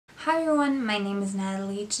Hi everyone, my name is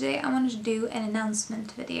Natalie. Today I wanted to do an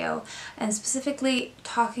announcement video and specifically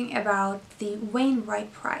talking about the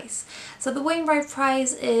Wainwright Prize. So the Wainwright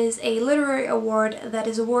Prize is a literary award that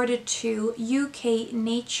is awarded to UK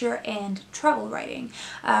nature and travel writing,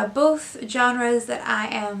 both genres that I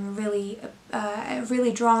am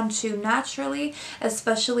really drawn to naturally,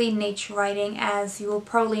 especially nature writing. As you will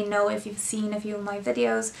probably know if you've seen a few of my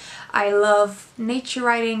videos, I love nature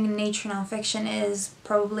writing. Nature nonfiction is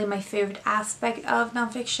probably my favorite aspect of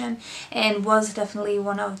nonfiction and was definitely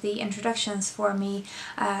one of the introductions for me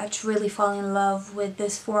to really fall in love with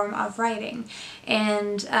this form of writing.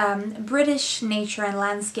 And British nature and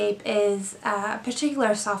landscape is a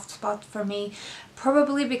particular soft spot for me,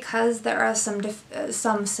 probably because there are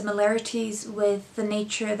some similarities with the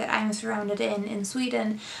nature that I'm surrounded in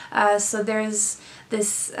Sweden. So there's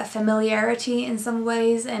this familiarity in some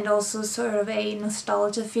ways and also sort of a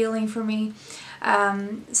nostalgia feeling for me.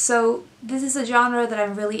 So this is a genre that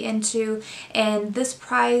I'm really into, and this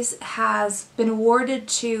prize has been awarded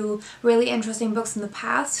to really interesting books in the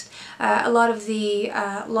past. A lot of the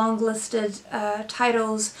longlisted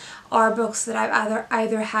titles are books that I've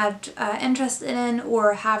either had interest in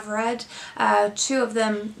or have read. Two of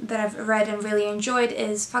them that I've read and really enjoyed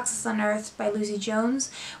is Foxes Unearthed by Lucy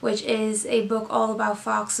Jones, which is a book all about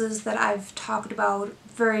foxes that I've talked about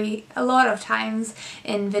a lot of times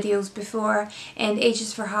in videos before, and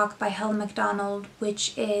Ages for Hawk by Helen Macdonald,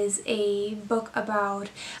 which is a book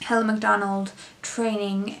about Helen Macdonald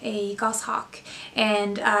training a goshawk.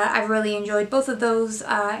 And I've really enjoyed both of those,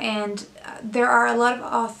 and there are a lot of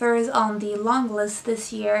authors on the long list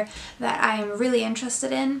this year that I'm really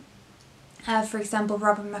interested in. For example,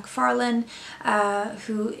 Robert Macfarlane,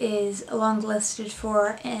 who is longlisted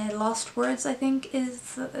for Lost Words, I think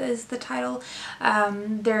is the title.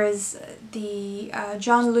 There's the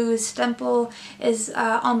John Lister-Kaye is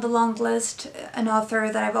on the long list, an author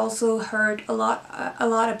that I've also heard a lot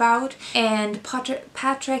about, and Patrick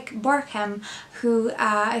Barkham, who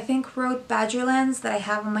I think wrote Badgerlands that I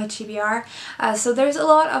have on my TBR. So there's a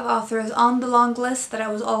lot of authors on the long list that I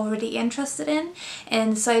was already interested in,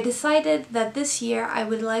 and so I decided that this year I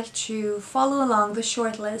would like to follow along the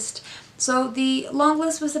shortlist. So the long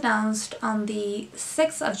list was announced on the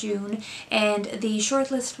 6th of June, and the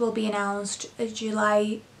shortlist will be announced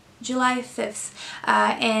July 5th,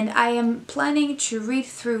 and I am planning to read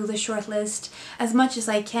through the shortlist as much as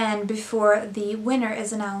I can before the winner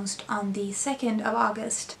is announced on the 2nd of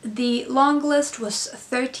August. The long list was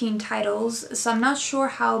 13 titles, so I'm not sure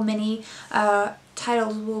how many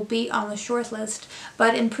titles will be on the shortlist,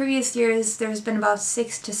 but in previous years there's been about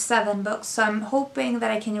 6 to 7 books, so I'm hoping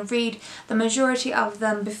that I can read the majority of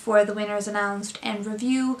them before the winner is announced and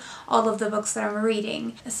review all of the books that I'm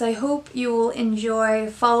reading. So I hope you will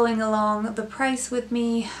enjoy following along the prize with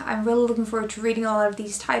me. I'm really looking forward to reading a lot of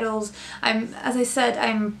these titles. As I said,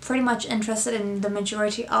 I'm pretty much interested in the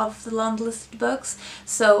majority of the long listed books,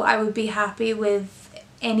 so I would be happy with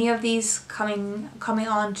any of these coming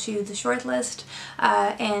on to the shortlist,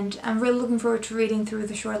 and I'm really looking forward to reading through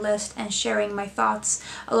the shortlist and sharing my thoughts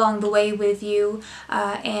along the way with you.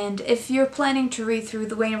 And if you're planning to read through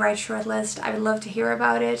the Wainwright shortlist, I would love to hear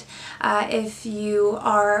about it. If you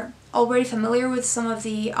are already familiar with some of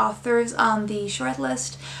the authors on the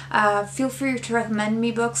shortlist, feel free to recommend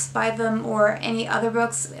me books by them or any other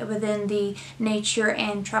books within the nature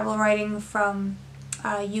and travel writing from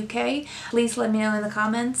UK. Please let me know in the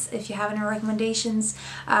comments if you have any recommendations.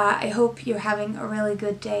 I hope you're having a really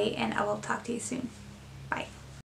good day, and I will talk to you soon.